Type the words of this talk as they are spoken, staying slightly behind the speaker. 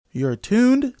You're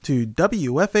tuned to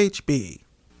WFHB.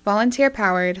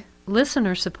 Volunteer-powered,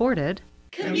 listener-supported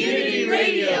community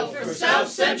radio for South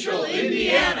Central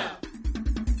Indiana.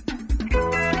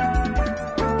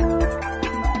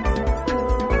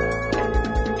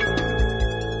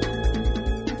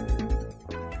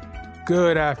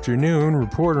 Good afternoon,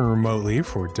 reporting remotely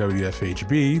for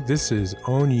WFHB. This is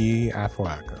Onyi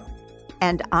Afwaka.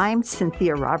 And I'm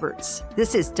Cynthia Roberts.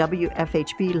 This is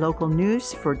WFHB Local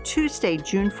News for Tuesday,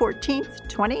 June 14th,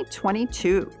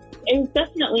 2022. It was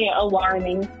definitely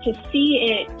alarming to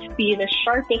see it be the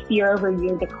sharpest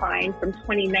year-over-year decline from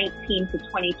 2019 to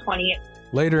 2020.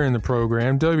 Later in the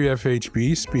program,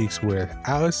 WFHB speaks with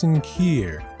Allison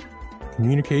Kier,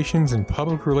 Communications and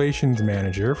Public Relations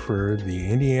Manager for the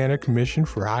Indiana Commission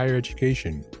for Higher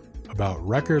Education, about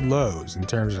record lows in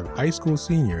terms of high school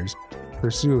seniors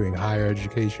pursuing higher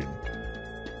education.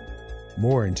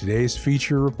 More in today's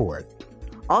feature report.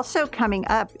 Also coming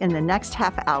up in the next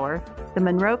half hour, the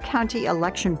Monroe County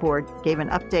Election Board gave an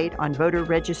update on voter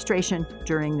registration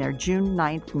during their June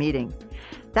 9th meeting.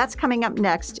 That's coming up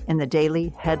next in the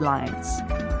Daily Headlines.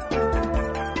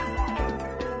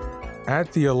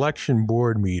 At the Election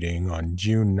Board meeting on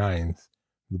June 9th,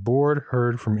 the board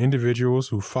heard from individuals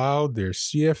who filed their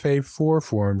CFA 4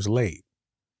 forms late.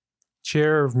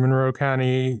 Chair of Monroe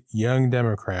County Young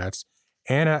Democrats,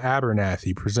 Anna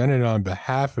Abernathy, presented on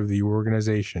behalf of the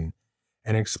organization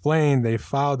and explained they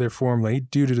filed their form late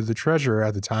due to the treasurer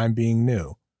at the time being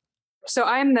new. So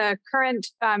I'm the current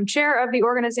chair of the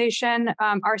organization.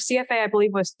 Our CFA, I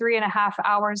believe, was 3.5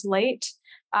 hours late.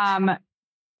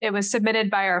 It was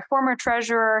submitted by our former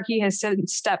treasurer. He has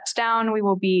since stepped down. We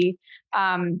will be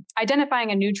identifying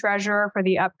a new treasurer for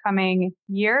the upcoming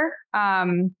year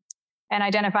and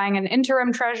identifying an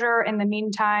interim treasurer in the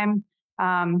meantime.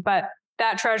 But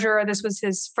that treasurer, this was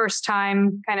his first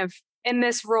time kind of in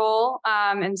this role.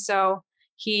 And so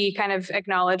he kind of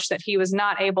acknowledged that he was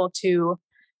not able to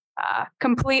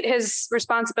complete his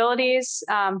responsibilities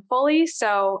fully.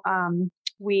 So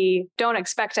we don't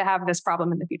expect to have this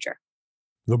problem in the future.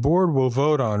 The board will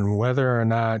vote on whether or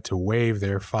not to waive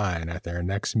their fine at their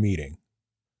next meeting.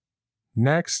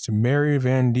 Next, Mary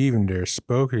Van Devender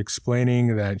spoke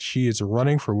explaining that she is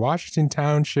running for Washington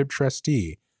Township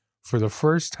trustee for the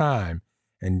first time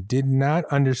and did not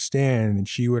understand that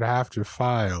she would have to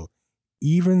file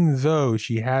even though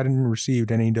she hadn't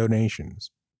received any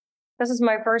donations. This is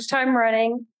my first time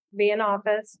running, be in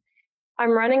office.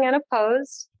 I'm running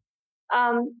unopposed.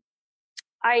 I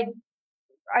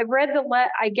read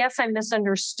I guess I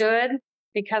misunderstood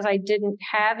because I didn't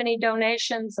have any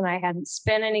donations and I hadn't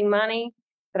spent any money,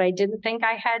 but I didn't think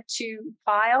I had to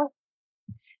file.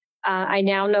 I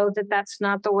now know that that's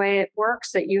not the way it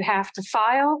works, that you have to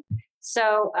file.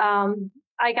 So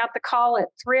I got the call at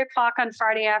 3:00 on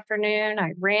Friday afternoon.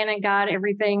 I ran and got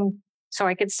everything so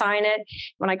I could sign it.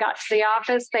 When I got to the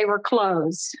office, they were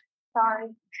closed. Sorry.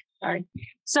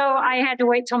 So I had to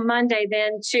wait till Monday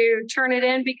then to turn it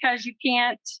in because you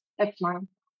can't. That's mine.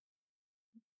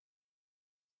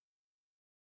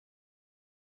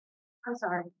 I'm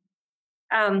sorry.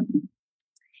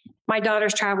 My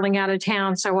daughter's traveling out of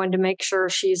town, so I wanted to make sure I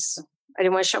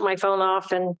didn't want to shut my phone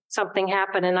off and something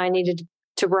happened and I needed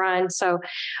to run. So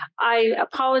I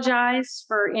apologize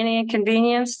for any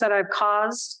inconvenience that I've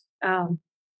caused. I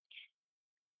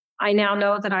now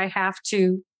know that I have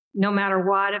to, no matter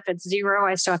what, if it's zero,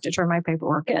 I still have to turn my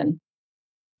paperwork in.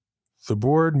 The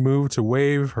board moved to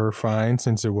waive her fine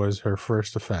since it was her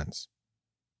first offense.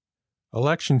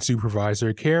 Election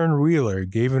Supervisor Karen Wheeler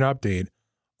gave an update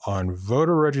on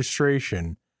voter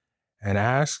registration and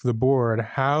asked the board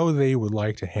how they would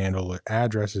like to handle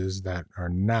addresses that are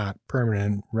not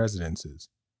permanent residences.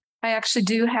 I actually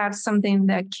do have something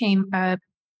that came up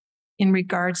in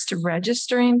regards to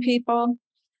registering people.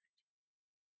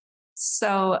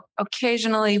 So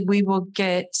occasionally we will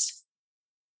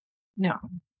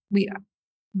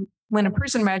when a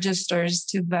person registers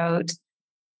to vote,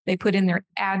 they put in their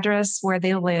address where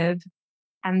they live,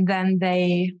 and then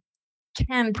they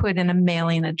can put in a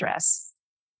mailing address.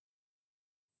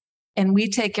 And we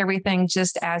take everything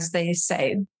just as they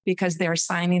say, because they're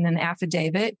signing an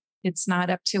affidavit. It's not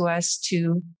up to us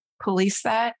to police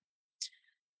that.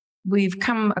 We've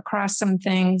come across some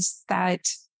things that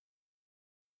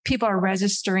people are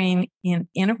registering in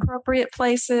inappropriate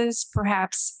places,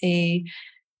 perhaps a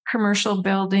commercial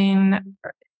building,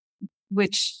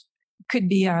 which could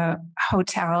be a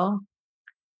hotel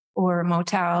or a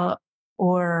motel,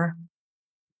 or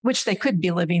which they could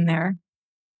be living there,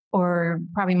 or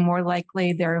probably more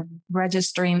likely they're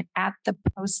registering at the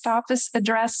post office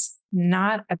address,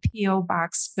 not a PO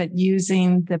box, but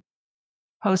using the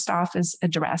post office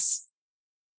address,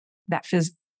 that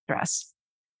physical address.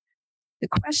 The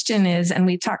question is, and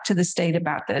we talked to the state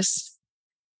about this.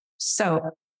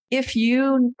 So if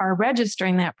you are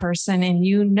registering that person and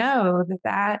you know that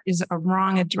that is a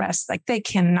wrong address, like they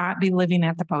cannot be living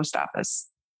at the post office,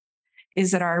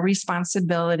 is it our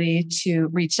responsibility to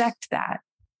reject that?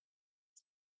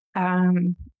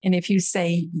 And if you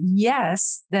say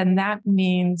yes, then that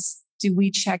means, do we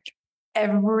check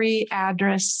every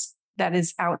address that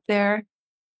is out there,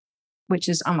 which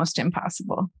is almost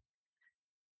impossible.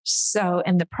 So,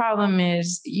 and the problem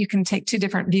is you can take two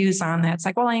different views on that. It's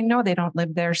like, well, I know they don't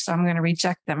live there, so I'm going to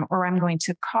reject them, or I'm going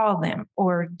to call them,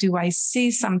 or do I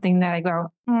see something that I go,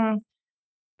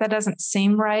 that doesn't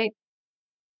seem right?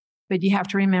 But you have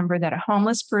to remember that a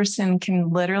homeless person can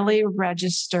literally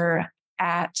register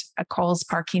at a Kohl's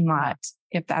parking lot.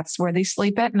 If that's where they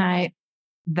sleep at night,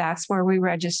 that's where we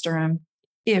register them.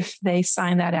 If they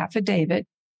sign that affidavit,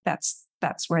 that's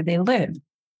where they live.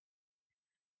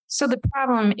 So the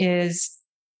problem is,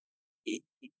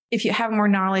 if you have more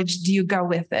knowledge, do you go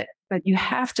with it? But you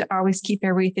have to always keep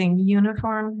everything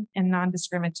uniform and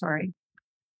non-discriminatory.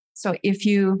 So if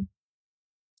you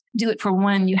do it for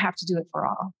one, you have to do it for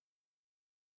all.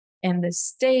 And the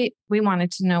state, we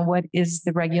wanted to know what is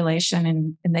the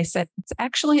regulation. And they said, it's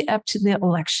actually up to the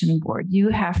election board. You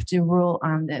have to rule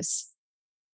on this.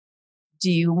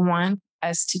 Do you want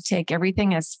us to take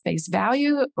everything as face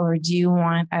value, or do you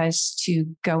want us to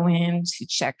go in to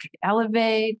check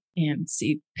Elevate and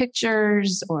see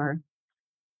pictures or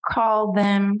call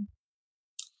them?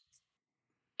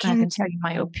 I can tell you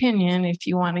my opinion if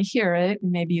you want to hear it.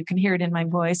 Maybe you can hear it in my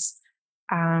voice.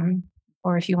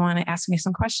 Or if you want to ask me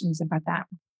some questions about that.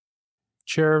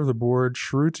 Chair of the board,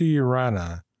 Shruti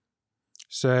Rana,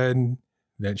 said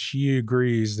that she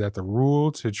agrees that the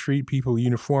rule to treat people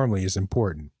uniformly is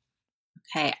important.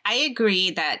 Okay, I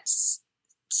agree that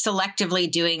selectively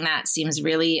doing that seems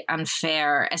really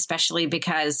unfair, especially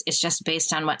because it's just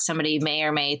based on what somebody may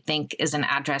or may think is an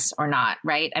address or not,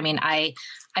 right? I mean, I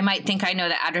might think I know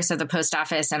the address of the post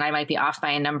office and I might be off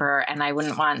by a number, and I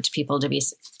wouldn't want people to be,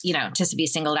 to be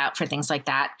singled out for things like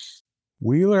that.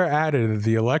 Wheeler added that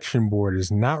the election board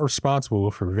is not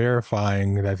responsible for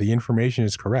verifying that the information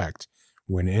is correct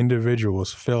when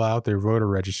individuals fill out their voter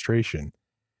registration,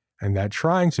 and that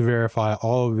trying to verify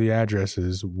all of the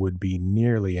addresses would be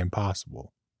nearly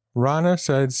impossible. Rana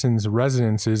said since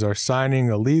residences are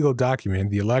signing a legal document,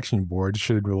 the election board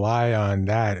should rely on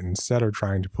that instead of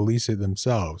trying to police it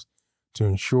themselves to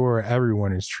ensure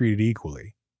everyone is treated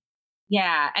equally.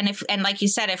 Yeah. And like you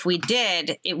said, if we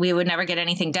did, we would never get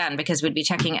anything done because we'd be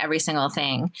checking every single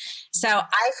thing. So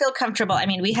I feel comfortable. I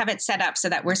mean, we have it set up so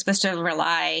that we're supposed to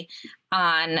rely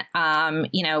on,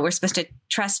 we're supposed to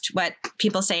trust what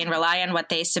people say and rely on what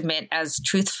they submit as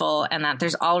truthful, and that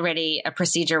there's already a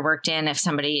procedure worked in if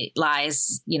somebody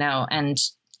lies, and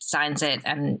signs it.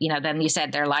 And, then you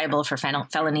said they're liable for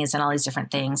felonies and all these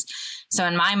different things. So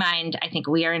in my mind, I think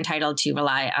we are entitled to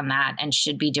rely on that and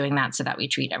should be doing that so that we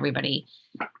treat everybody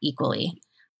equally.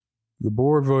 The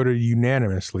board voted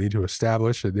unanimously to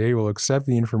establish that they will accept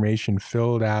the information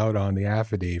filled out on the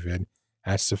affidavit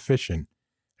as sufficient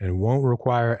and won't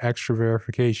require extra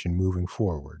verification moving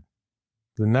forward.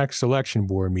 The next election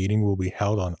board meeting will be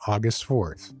held on August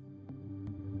 4th.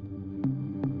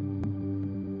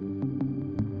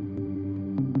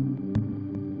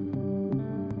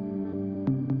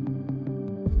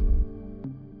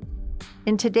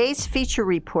 In today's feature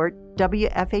report,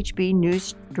 WFHB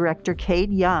News Director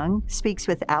Cade Young speaks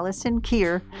with Allison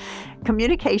Keir,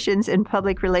 Communications and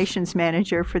Public Relations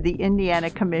Manager for the Indiana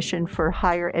Commission for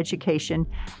Higher Education,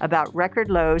 about record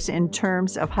lows in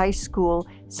terms of high school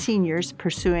seniors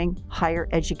pursuing higher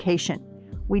education.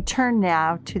 We turn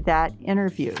now to that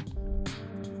interview.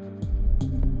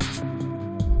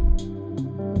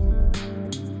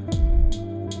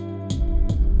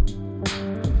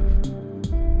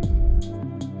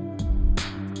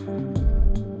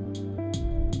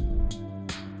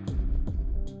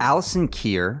 Allison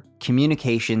Keir,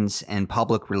 Communications and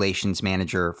Public Relations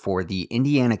Manager for the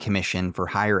Indiana Commission for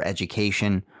Higher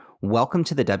Education. Welcome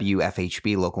to the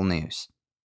WFHB Local News.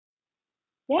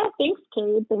 Yeah, thanks,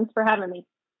 Cade. Thanks for having me.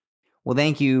 Well,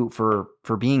 thank you for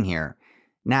being here.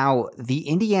 Now, the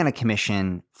Indiana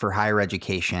Commission for Higher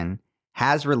Education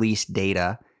has released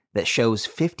data that shows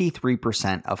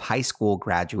 53% of high school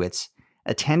graduates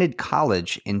attended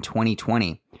college in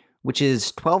 2020, which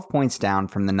is 12 points down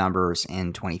from the numbers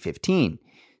in 2015.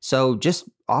 So just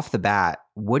off the bat,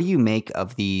 what do you make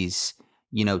of these,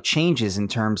 changes in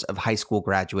terms of high school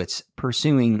graduates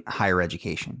pursuing higher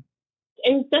education?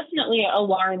 It was definitely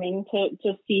alarming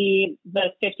to see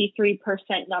the 53%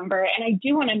 number. And I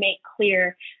do want to make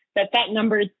clear that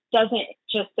number doesn't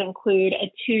just include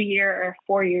a 2-year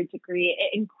or 4-year degree.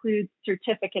 It includes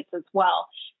certificates as well.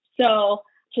 So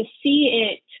to see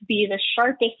it be the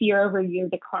sharpest year-over-year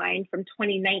decline from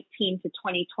 2019 to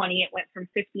 2020, it went from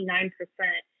 59%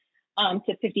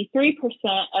 to 53%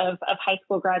 of high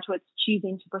school graduates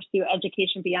choosing to pursue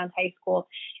education beyond high school.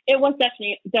 It was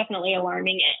definitely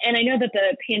alarming. And I know that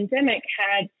the pandemic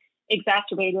had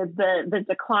exacerbated the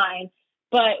decline.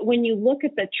 But when you look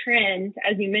at the trend,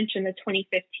 as you mentioned, the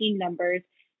 2015 numbers,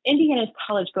 Indiana's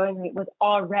college going rate was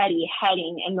already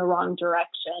heading in the wrong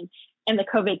direction. And the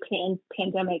COVID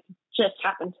pandemic just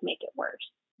happened to make it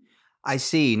worse. I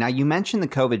see. Now, you mentioned the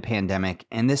COVID pandemic,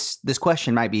 and this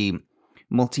question might be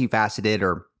multifaceted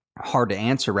or hard to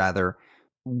answer, rather.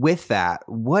 With that,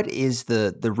 what is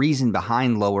the reason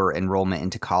behind lower enrollment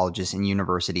into colleges and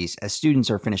universities as students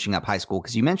are finishing up high school?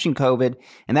 Because you mentioned COVID,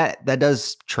 and that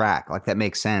does track, like that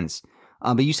makes sense.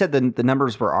 But you said the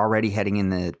numbers were already heading in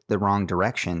the wrong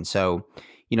direction. So,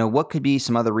 what could be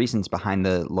some other reasons behind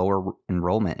the lower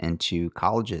enrollment into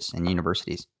colleges and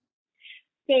universities?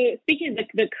 So speaking of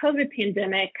the COVID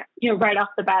pandemic, right off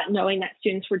the bat, knowing that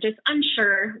students were just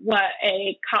unsure what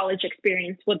a college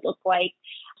experience would look like.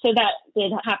 So that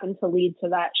did happen to lead to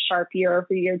that sharp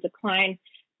year-over-year decline.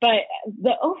 But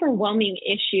the overwhelming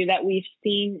issue that we've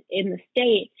seen in the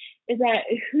state is that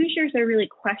Hoosiers are really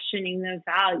questioning the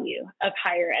value of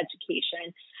higher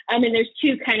education. And there's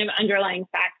two kind of underlying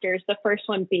factors. The first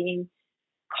one being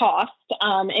cost,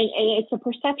 and it's a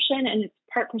perception, and it's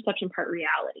part perception, part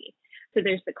reality. So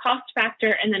there's the cost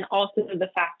factor, and then also the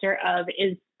factor of,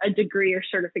 is a degree or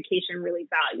certification really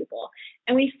valuable?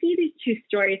 And we see these two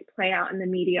stories play out in the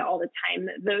media all the time.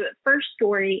 The first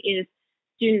story is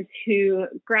students who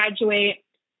graduate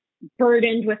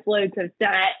burdened with loads of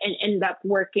debt and end up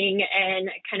working in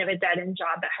kind of a dead-end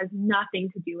job that has nothing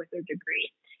to do with their degree.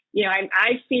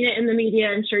 I've seen it in the media.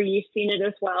 I'm sure you've seen it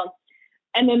as well.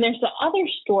 And then there's the other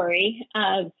story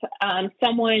of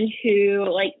someone who,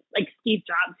 like Steve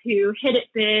Jobs, who hit it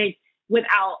big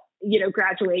without,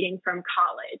 graduating from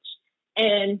college.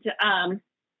 And,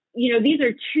 these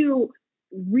are two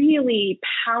really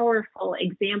powerful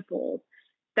examples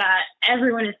that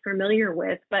everyone is familiar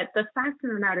with. But the fact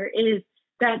of the matter is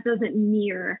that doesn't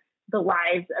mirror the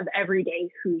lives of everyday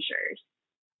Hoosiers.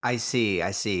 I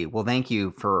see. Well, thank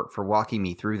you for walking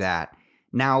me through that.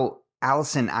 Now,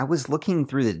 Allison, I was looking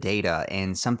through the data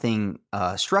and something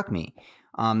struck me.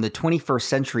 The 21st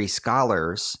century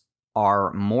scholars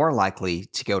are more likely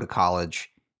to go to college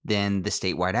than the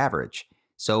statewide average.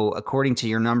 So according to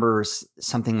your numbers,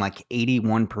 something like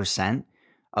 81%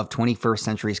 of 21st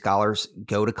century scholars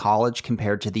go to college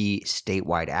compared to the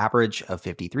statewide average of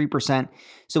 53%.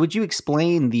 So would you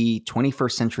explain the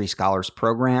 21st century scholars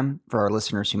program for our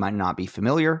listeners who might not be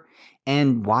familiar,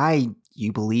 and why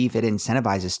you believe it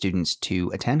incentivizes students to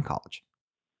attend college?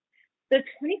 The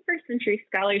 21st Century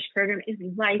Scholars Program is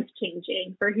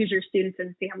life-changing for Hoosier students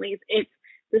and families. It's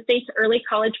the state's early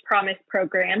college promise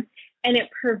program, and it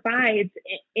provides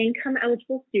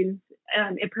income-eligible students,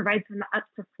 it provides them up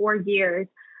to 4 years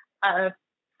of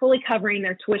fully covering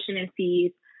their tuition and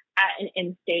fees at an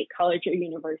in-state college or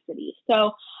university.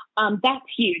 So that's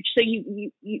huge. So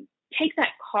you take that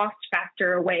cost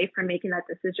factor away from making that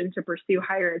decision to pursue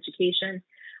higher education.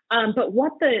 But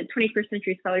what the 21st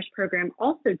Century Scholars Program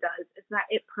also does is that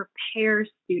it prepares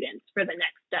students for the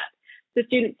next step. So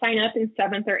students sign up in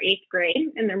 7th or 8th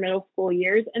grade in their middle school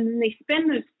years, and then they spend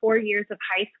those 4 years of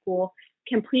high school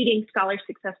completing Scholar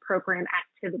Success Program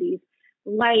activities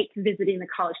like visiting the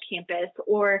college campus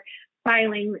or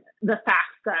filing the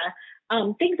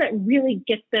FAFSA, things that really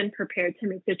get them prepared to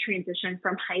make the transition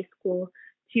from high school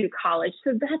to college.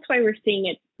 So that's why we're seeing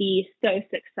it be so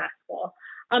successful.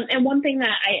 And one thing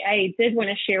that I did want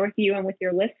to share with you and with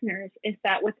your listeners is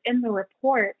that within the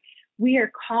report, we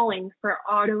are calling for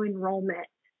auto enrollment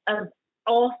of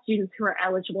all students who are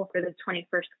eligible for the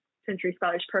 21st Century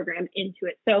Scholars Program into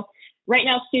it. So right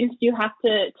now, students do have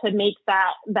to make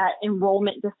that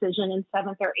enrollment decision in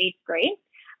 7th or 8th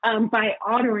grade. By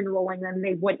auto enrolling them,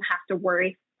 they wouldn't have to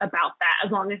worry about that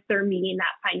as long as they're meeting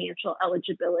that financial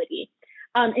eligibility.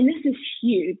 And this is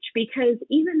huge because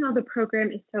even though the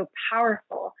program is so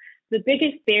powerful, the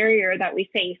biggest barrier that we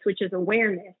face, which is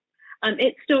awareness,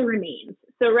 it still remains.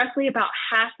 So roughly about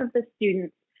half of the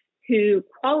students who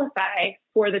qualify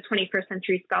for the 21st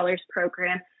Century Scholars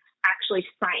Program actually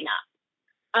sign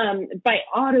up. By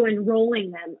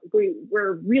auto-enrolling them,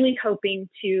 we're really hoping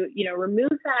to, remove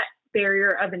that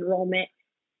barrier of enrollment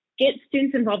get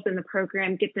students involved in the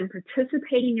program, get them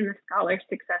participating in the Scholar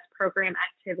Success Program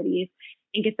activities,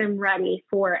 and get them ready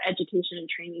for education and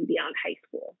training beyond high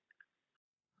school.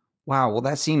 Wow, well,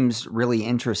 that seems really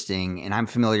interesting, and I'm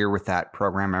familiar with that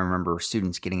program. I remember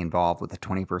students getting involved with the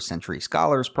 21st Century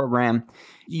Scholars Program.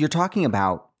 You're talking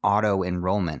about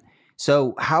auto-enrollment.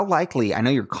 So how likely, I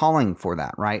know you're calling for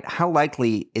that, right? How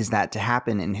likely is that to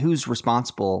happen, and who's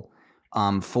responsible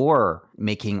for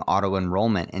making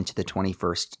auto-enrollment into the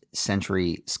 21st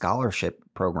Century Scholarship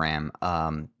Program,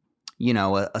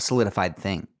 a solidified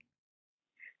thing?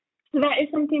 So that is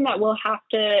something that will have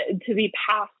to be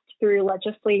passed through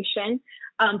legislation.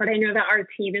 But I know that our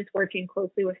team is working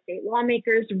closely with state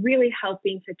lawmakers, really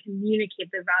helping to communicate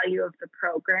the value of the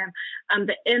program,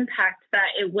 the impact that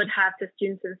it would have to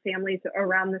students and families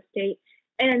around the state,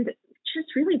 and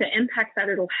just really the impact that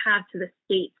it'll have to the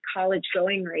state's college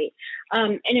going rate.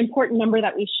 An important number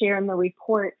that we share in the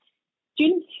report,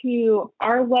 students who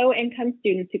are low-income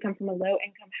students who come from a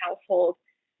low-income household,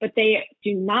 but they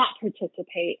do not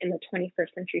participate in the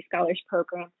 21st Century Scholars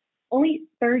Program, only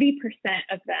 30%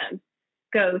 of them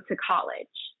go to college.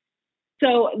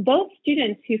 So those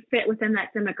students who fit within that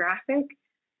demographic,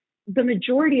 the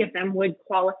majority of them would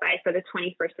qualify for the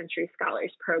 21st Century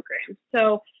Scholars Program.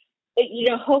 So,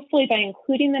 hopefully by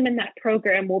including them in that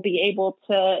program, we'll be able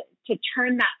to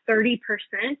turn that 30%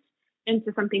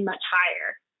 into something much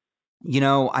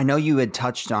higher. I know you had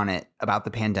touched on it about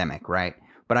the pandemic, right?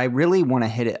 But I really want to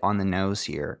hit it on the nose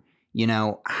here.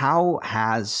 How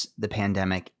has the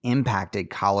pandemic impacted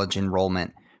college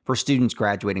enrollment for students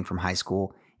graduating from high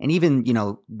school, and even,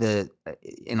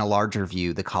 in a larger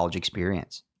view, the college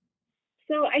experience?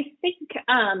 So I think,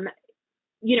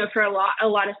 for a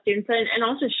lot of students, and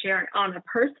also share on a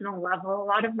personal level, a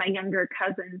lot of my younger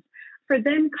cousins, for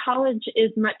them, college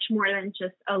is much more than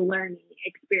just a learning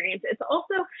experience. It's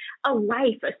also a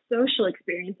life, a social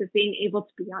experience of being able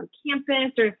to be on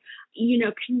campus or,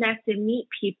 connect and meet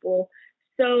people.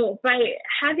 So by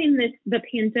having the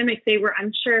pandemic, they were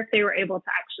unsure if they were able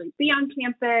to actually be on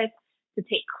campus, to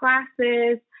take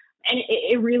classes. And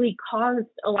it really caused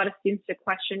a lot of students to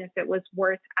question if it was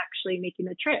worth actually making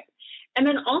the trip. And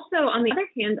then also, on the other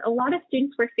hand, a lot of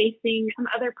students were facing some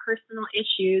other personal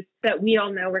issues that we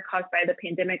all know were caused by the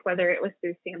pandemic, whether it was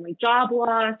through family job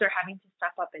loss or having to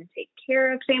step up and take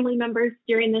care of family members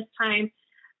during this time.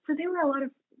 So there were a lot of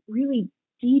really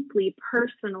deeply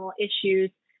personal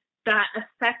issues that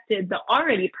affected the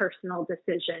already personal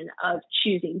decision of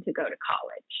choosing to go to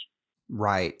college.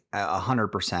 Right,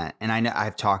 100%. And I know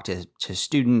I've talked to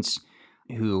students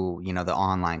who, the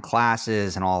online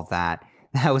classes and all of that.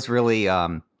 That was really,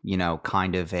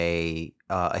 kind of a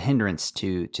hindrance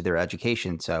to their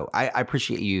education. So I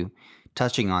appreciate you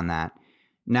touching on that.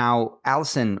 Now,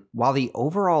 Allison, while the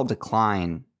overall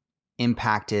decline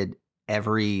impacted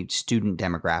every student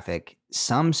demographic,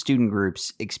 some student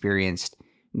groups experienced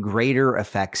greater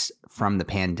effects from the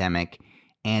pandemic,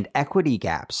 and equity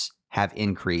gaps have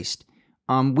increased.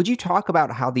 Would you talk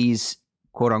about how these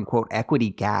quote unquote equity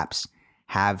gaps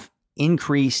have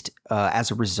increased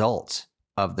as a result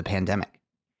of the pandemic?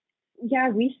 Yeah,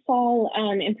 we saw,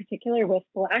 in particular with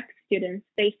Black students,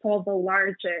 they saw the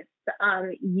largest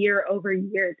year over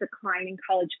year decline in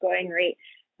college going rate,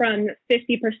 from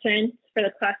 50% for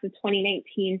the class of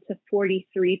 2019 to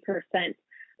 43%.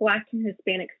 Black and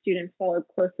Hispanic students followed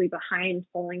closely behind,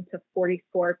 falling to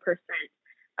 44%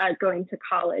 going to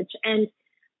college. And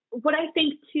what I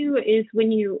think, too, is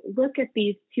when you look at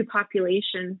these two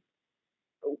populations,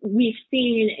 we've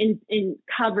seen in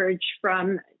coverage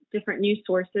from different news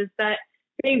sources that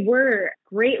they were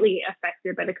greatly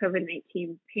affected by the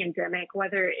COVID-19 pandemic,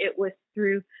 whether it was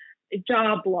through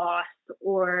job loss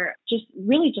or just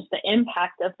the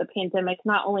impact of the pandemic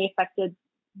not only affected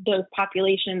those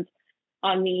populations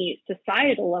on the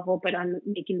societal level, but on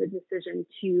making the decision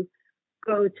to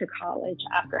go to college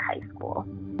after high school.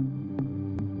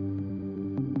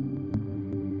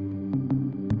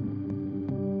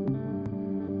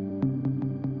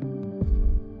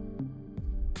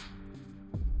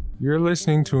 You're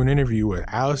listening to an interview with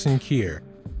Allison Kier,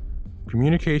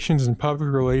 Communications and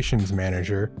Public Relations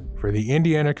Manager for the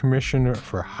Indiana Commission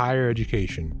for Higher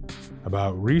Education,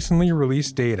 about recently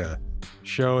released data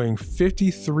showing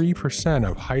 53%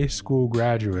 of high school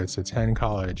graduates attend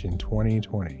college in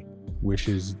 2020, which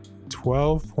is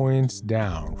 12 points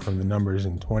down from the numbers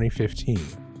in 2015.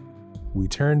 We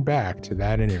turn back to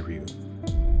that interview.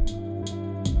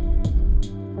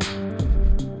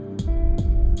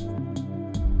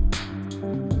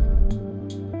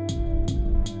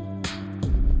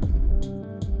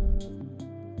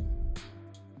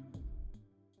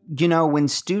 When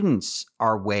students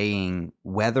are weighing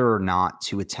whether or not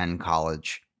to attend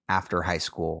college after high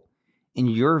school, in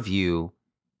your view,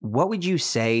 what would you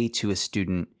say to a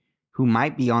student who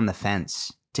might be on the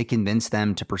fence to convince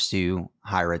them to pursue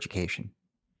higher education?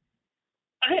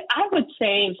 I would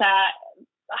say that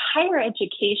higher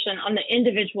education on the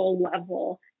individual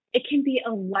level, it can be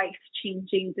a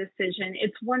life-changing decision.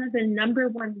 It's one of the number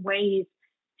one ways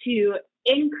to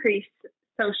increase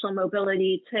social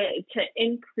mobility, to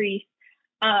increase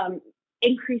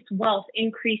wealth,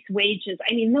 increase wages.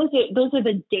 I mean, those are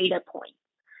the data points.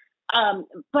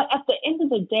 But at the end of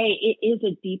the day, it is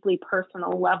a deeply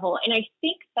personal level. And I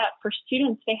think that for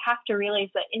students, they have to realize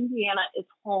that Indiana is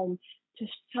home to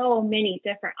so many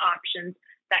different options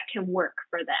that can work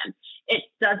for them. It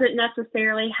doesn't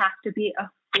necessarily have to be a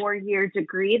 4-year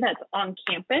degree that's on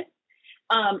campus.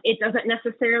 It doesn't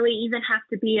necessarily even have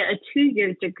to be a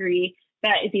 2-year degree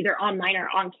that is either online or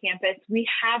on campus. We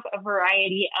have a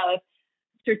variety of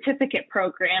certificate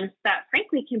programs that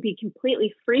frankly can be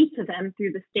completely free to them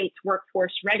through the state's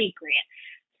Workforce Ready grant.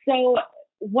 So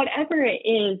whatever it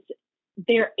is,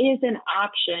 there is an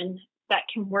option that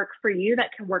can work for you, that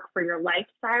can work for your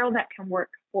lifestyle, that can work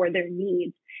for their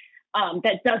needs.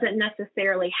 That doesn't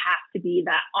necessarily have to be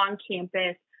that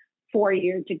on-campus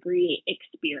 4-year degree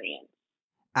experience.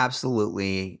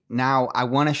 Absolutely. Now, I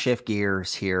want to shift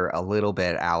gears here a little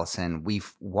bit, Allison.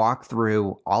 We've walked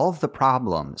through all of the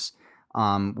problems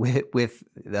with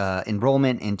the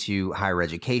enrollment into higher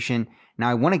education. Now,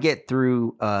 I want to get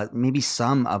through maybe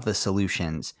some of the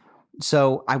solutions.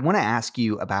 So I want to ask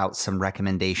you about some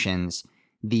recommendations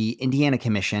the Indiana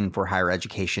Commission for Higher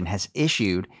Education has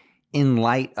issued in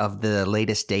light of the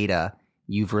latest data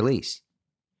you've released.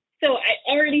 So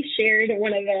I already shared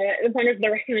one of the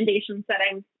recommendations that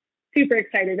I'm super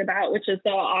excited about, which is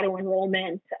the auto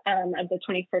enrollment of the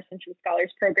 21st Century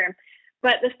Scholars Program.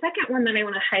 But the second one that I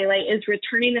want to highlight is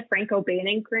returning the Frank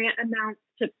O'Bannon grant amounts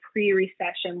to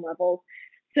pre-recession levels.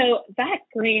 So that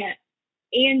grant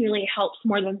annually helps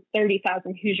more than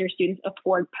 30,000 Hoosier students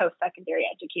afford post-secondary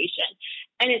education.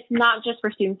 And it's not just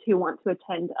for students who want to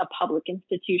attend a public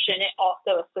institution. It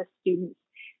also assists students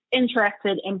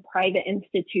interested in private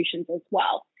institutions as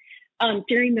well.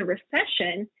 During the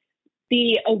recession,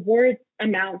 the award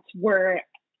amounts were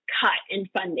cut in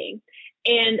funding.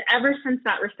 And ever since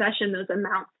that recession, those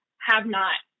amounts have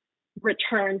not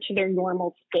returned to their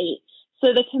normal state.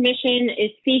 So the commission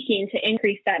is seeking to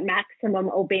increase that maximum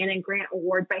O'Bannon grant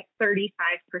award by 35%,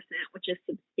 which is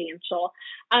substantial.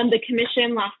 The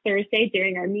commission last Thursday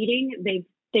during our meeting,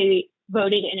 they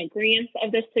voted in agreement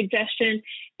of this suggestion.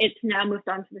 It's now moved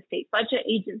on to the state budget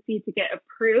agency to get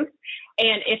approved.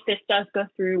 And if this does go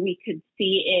through, we could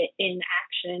see it in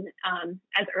action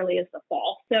as early as the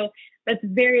fall. So that's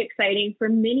very exciting for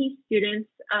many students.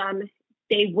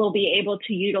 They will be able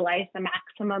to utilize the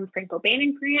maximum Frank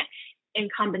O'Bannon grant in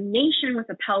combination with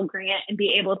a Pell Grant and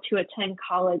be able to attend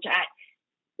college at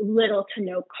little to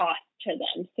no cost to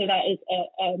them. So that is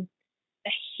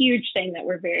a huge thing that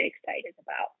we're very excited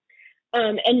about.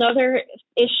 Another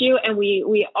issue, and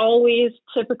we always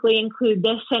typically include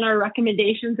this in our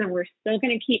recommendations, and we're still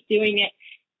going to keep doing it,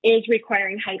 is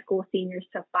requiring high school seniors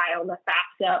to file the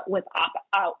FAFSA with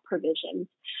opt-out provisions.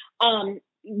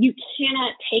 You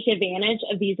cannot take advantage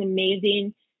of these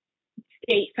amazing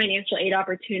state financial aid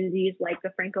opportunities like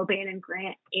the Frank O'Bannon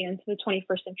grant and the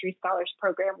 21st Century Scholars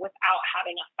Program without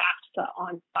having a FAFSA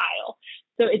on file.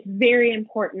 So it's very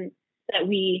important that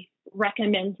we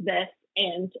recommend this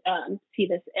and see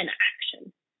this in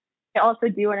action. I also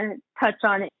do want to touch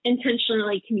on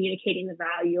intentionally communicating the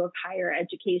value of higher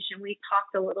education. We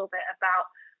talked a little bit about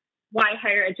why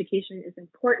higher education is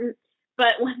important,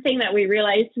 but one thing that we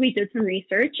realized, we did some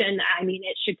research, and I mean,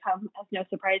 it should come as no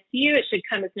surprise to you, it should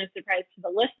come as no surprise to the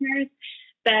listeners,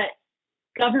 that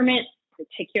government,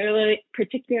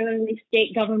 particularly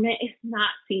state government, is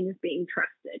not seen as being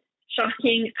trusted.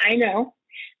 Shocking, I know.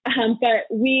 But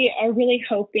we are really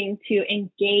hoping to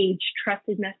engage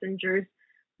trusted messengers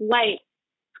like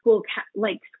school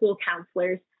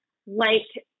counselors, like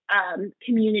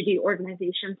community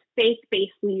organizations,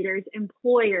 faith-based leaders,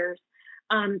 employers,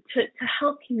 to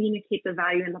help communicate the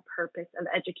value and the purpose of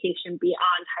education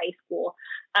beyond high school.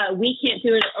 We can't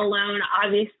do it alone.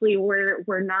 Obviously,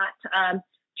 we're not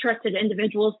trusted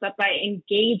individuals, but by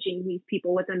engaging these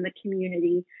people within the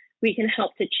community, we can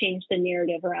help to change the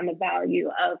narrative around the value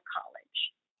of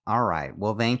college. All right.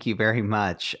 Well, thank you very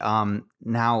much.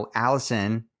 Now,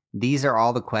 Allison, these are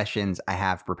all the questions I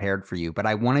have prepared for you, but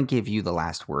I want to give you the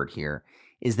last word here.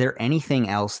 Is there anything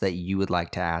else that you would like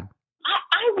to add?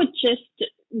 I would just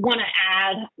want to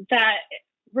add that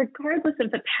regardless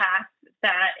of the path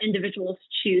that individuals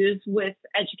choose with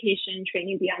education and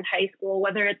training beyond high school,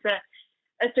 whether it's a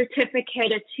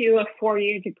certificate, a 2, a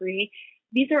 4-year degree.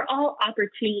 These are all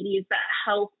opportunities that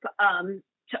help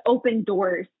to open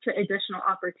doors to additional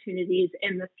opportunities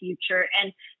in the future.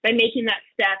 And by making that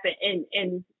step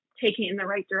and taking it in the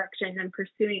right direction and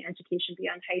pursuing education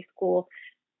beyond high school,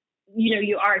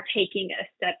 you are taking a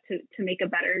step to make a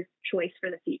better choice for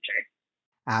the future.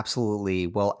 Absolutely.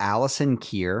 Well, Allison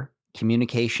Keir,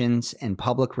 Communications and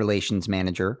Public Relations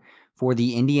Manager for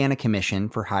the Indiana Commission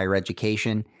for Higher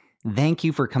Education, thank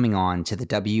you for coming on to the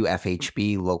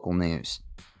WFHB Local News.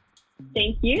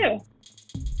 Thank you.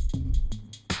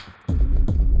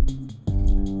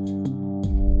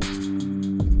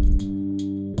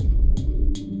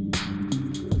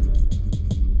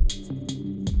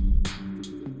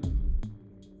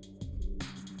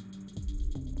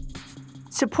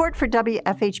 Support for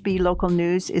WFHB Local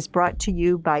News is brought to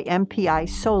you by MPI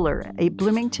Solar, a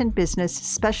Bloomington business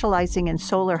specializing in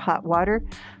solar hot water,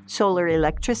 solar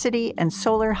electricity, and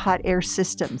solar hot air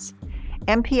systems.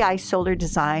 MPI Solar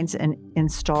designs and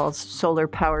installs solar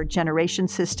power generation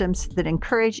systems that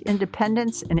encourage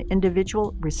independence and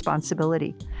individual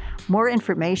responsibility. More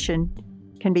information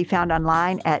can be found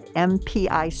online at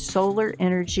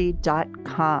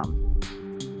mpisolarenergy.com.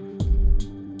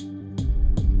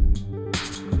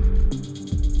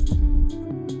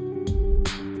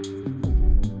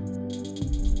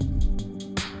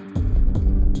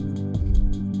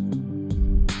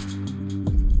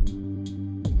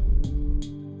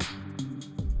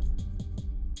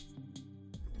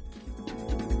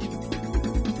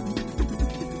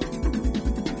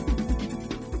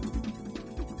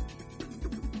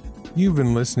 You've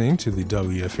been listening to the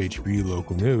WFHB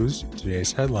Local News.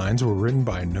 Today's headlines were written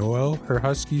by Noel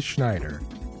Herhusky Schneider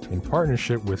in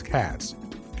partnership with CATS,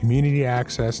 Community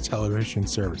Access Television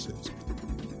Services.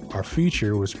 Our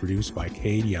feature was produced by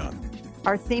Cade Young.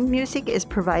 Our theme music is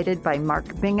provided by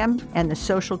Mark Bingham and the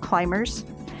Social Climbers.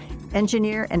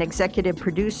 Engineer and executive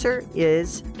producer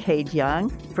is Cade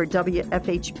Young. For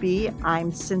WFHB,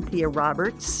 I'm Cynthia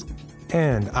Roberts.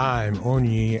 And I'm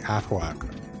Onyi Afwaka.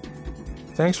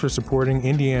 Thanks for supporting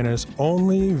Indiana's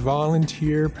only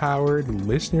volunteer-powered,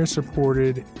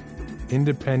 listener-supported,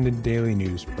 independent daily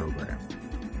news program.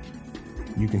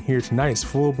 You can hear tonight's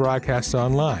full broadcast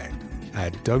online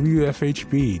at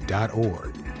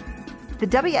WFHB.org. The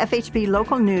WFHB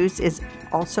Local News is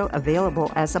also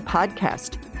available as a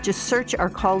podcast. Just search our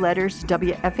call letters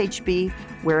WFHB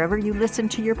wherever you listen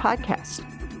to your podcast.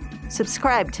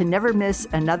 Subscribe to never miss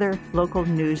another local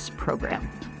news program.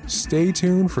 Stay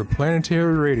tuned for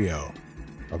Planetary Radio,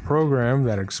 a program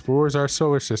that explores our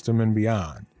solar system and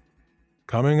beyond.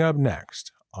 Coming up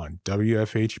next on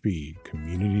WFHB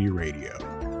Community Radio.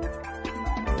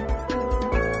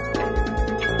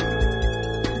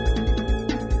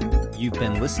 You've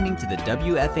been listening to the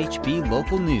WFHB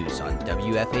Local News on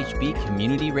WFHB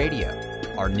Community Radio.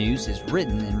 Our news is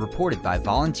written and reported by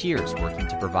volunteers working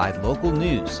to provide local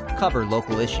news, cover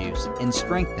local issues, and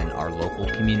strengthen our local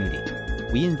community.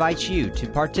 We invite you to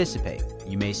participate.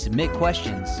 You may submit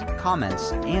questions,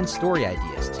 comments, and story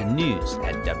ideas to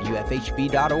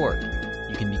news@WFHB.org.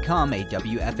 You can become a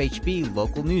WFHB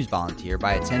local news volunteer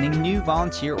by attending new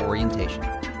volunteer orientation.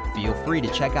 Feel free to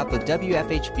check out the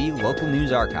WFHB Local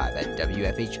News Archive at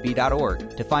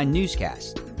WFHB.org to find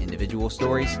newscasts, individual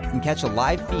stories, and catch a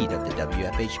live feed of the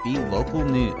WFHB Local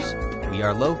News. We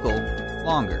are local,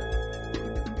 longer,